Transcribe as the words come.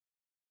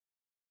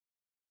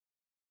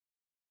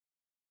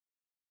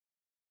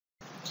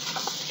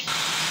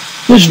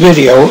This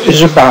video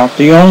is about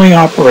the only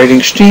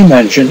operating steam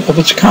engine of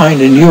its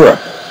kind in Europe.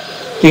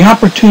 The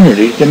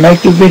opportunity to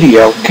make the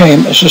video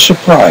came as a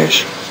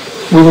surprise.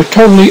 We were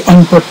totally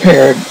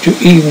unprepared to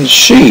even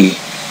see,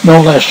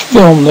 no less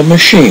film the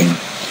machine.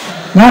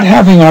 Not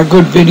having our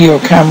good video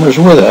cameras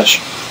with us,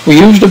 we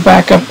used a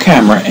backup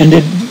camera and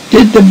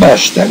did the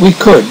best that we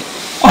could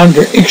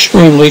under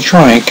extremely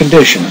trying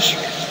conditions.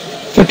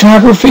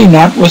 Photography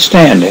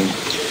notwithstanding,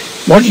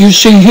 what you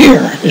see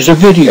here is a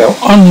video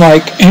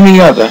unlike any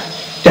other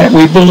that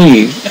we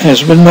believe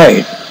has been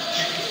made.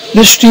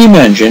 This steam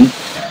engine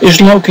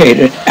is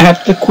located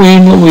at the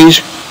Queen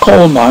Louise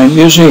Coal Mine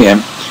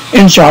Museum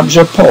in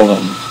Zabrze,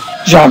 Poland.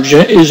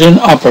 Zabrze is in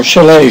Upper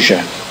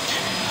Silesia.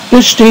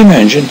 This steam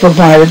engine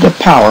provided the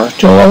power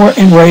to lower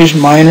and raise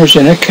miners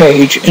in a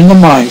cage in the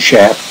mine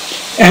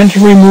shaft and to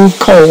remove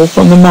coal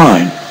from the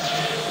mine.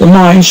 The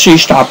mine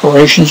ceased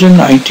operations in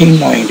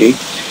 1990,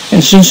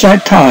 and since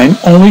that time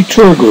only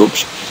tour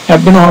groups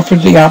have been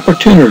offered the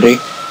opportunity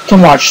to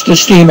watch the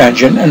steam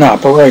engine in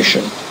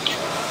operation.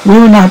 We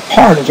were not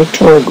part of a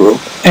tour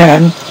group,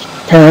 and,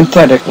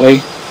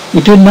 parenthetically,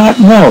 we did not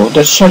know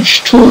that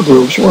such tour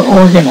groups were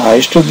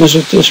organized to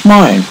visit this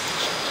mine.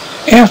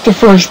 After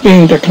first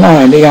being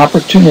declined the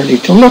opportunity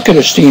to look at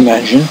a steam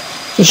engine,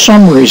 for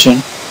some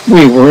reason,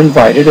 we were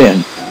invited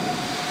in.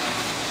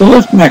 The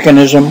lift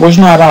mechanism was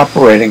not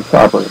operating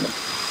properly.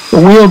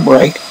 The wheel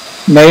brake,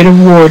 made of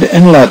wood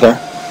and leather,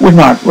 would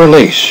not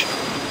release.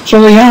 So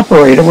the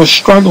operator was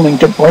struggling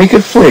to break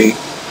it free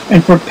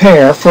and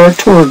prepare for a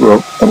tour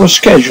group that was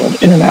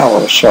scheduled in an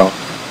hour or so.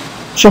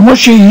 So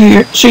what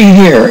you see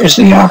here is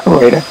the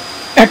operator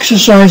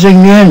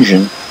exercising the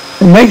engine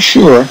to make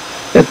sure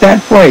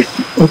that brake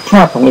would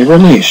properly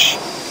release.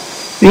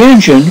 The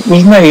engine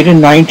was made in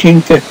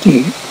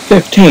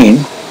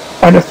 1915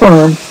 by the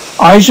firm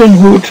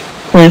Eisenhut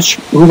Prince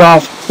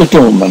Rudolf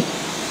Bedelman.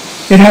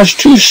 It has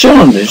 2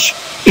 cylinders,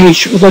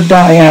 each with a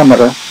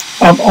diameter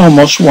of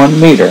almost 1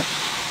 meter.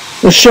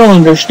 The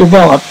cylinders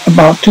develop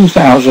about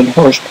 2,000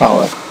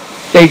 horsepower.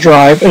 They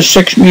drive a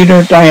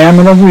 6-meter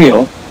diameter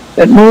wheel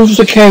that moves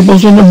the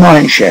cables in the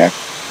mine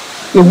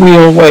shaft. The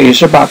wheel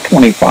weighs about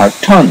 25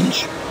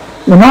 tons.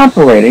 When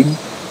operating,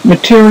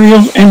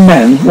 materials and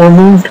men were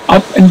moved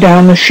up and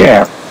down the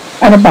shaft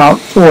at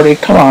about 40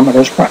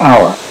 kilometers per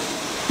hour.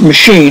 The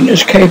machine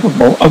is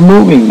capable of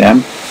moving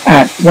them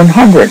at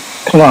 100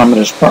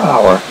 kilometers per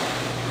hour.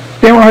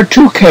 There are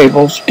 2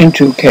 cables and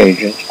 2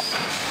 cages.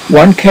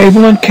 1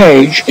 cable and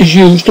cage is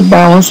used to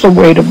balance the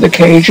weight of the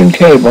cage and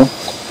cable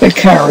that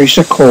carries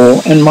the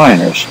coal and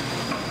miners.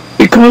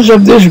 Because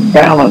of this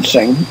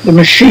balancing, the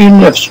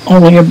machine lifts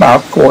only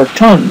about 4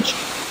 tons,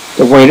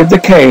 the weight of the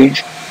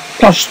cage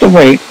plus the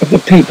weight of the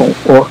people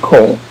or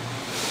coal.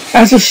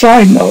 As a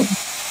side note,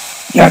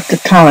 at the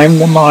time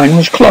the mine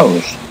was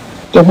closed,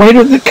 the weight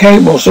of the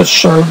cables that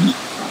served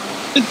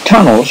the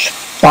tunnels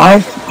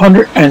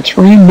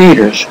 503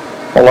 meters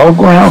below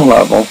ground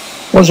level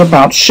was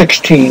about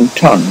 16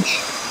 tons.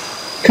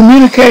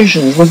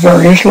 Communications with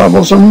various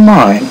levels of the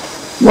mine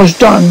was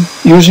done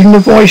using the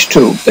voice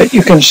tube that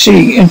you can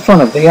see in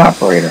front of the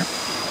operator.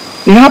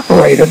 The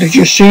operator that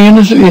you see in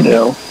this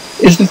video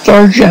is the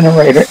 3rd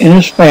generator in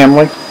his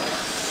family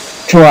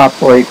to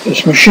operate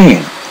this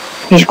machine.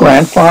 His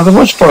grandfather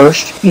was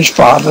first, his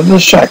father the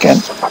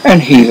second,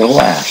 and he the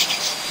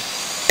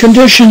last.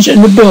 Conditions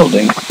in the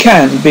building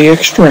can be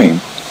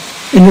extreme.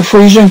 In the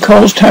freezing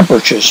cold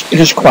temperatures, it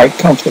is quite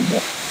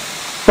comfortable.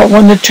 But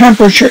when the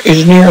temperature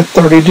is near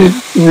 30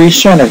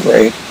 degrees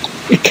centigrade,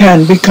 it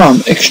can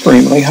become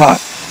extremely hot.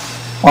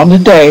 On the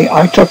day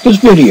I took this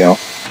video,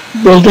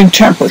 building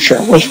temperature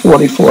was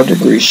 44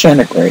 degrees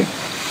centigrade.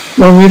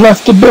 When we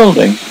left the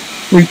building,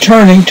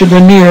 returning to the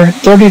near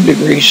 30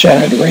 degrees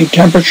centigrade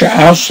temperature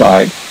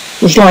outside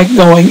was like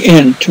going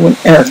into an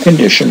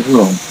air-conditioned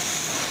room.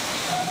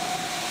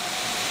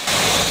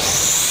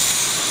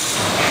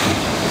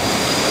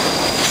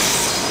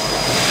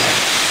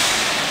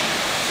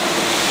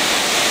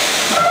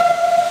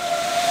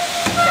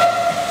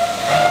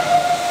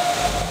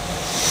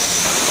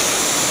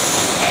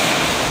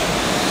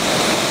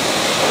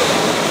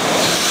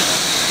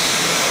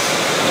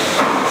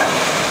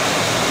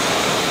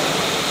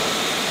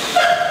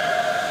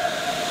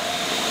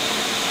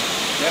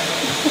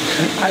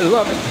 I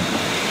love it.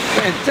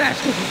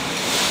 Fantastic.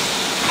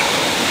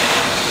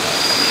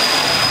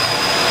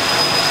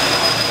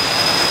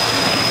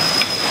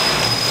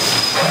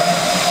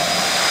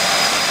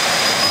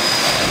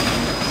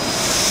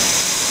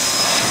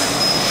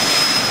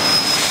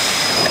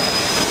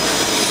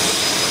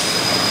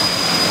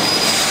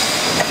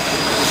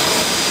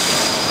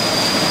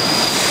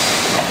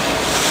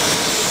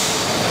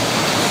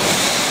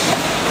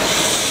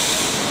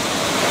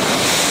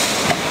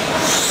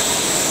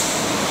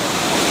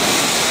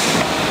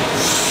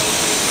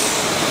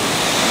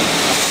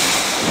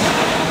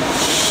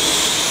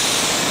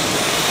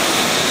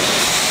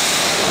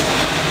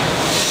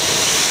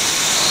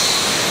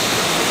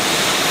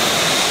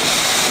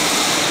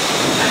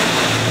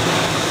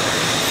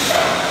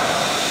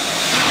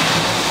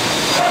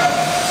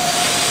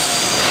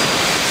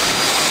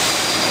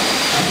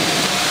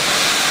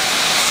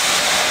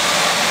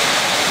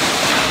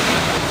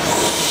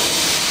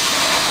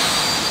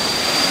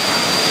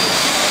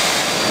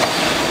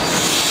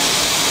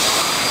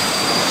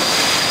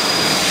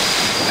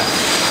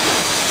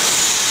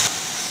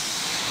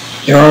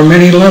 There are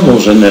many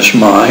levels in this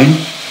mine,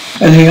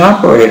 and the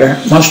operator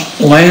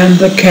must land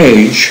the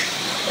cage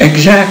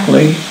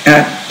exactly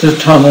at the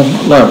tunnel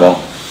level.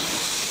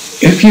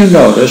 If you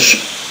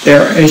notice,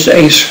 there is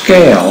a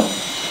scale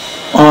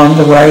on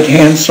the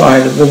right-hand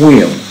side of the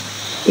wheel.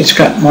 It's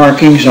got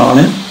markings on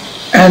it,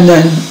 and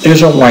then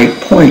there's a white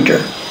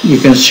pointer. You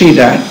can see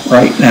that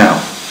right now.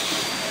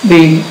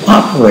 The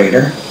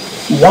operator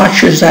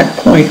watches that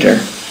pointer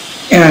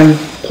and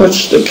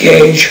puts the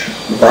cage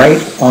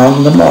right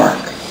on the mark.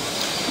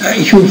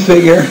 You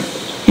figure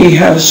he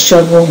has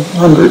several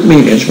hundred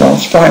meters. Well,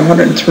 it's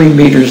 503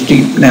 meters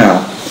deep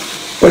now,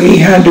 but he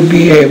had to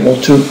be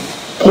able to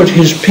put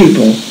his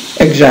people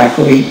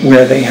exactly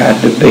where they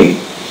had to be.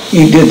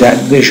 He did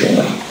that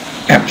visually.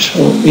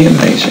 Absolutely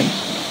amazing.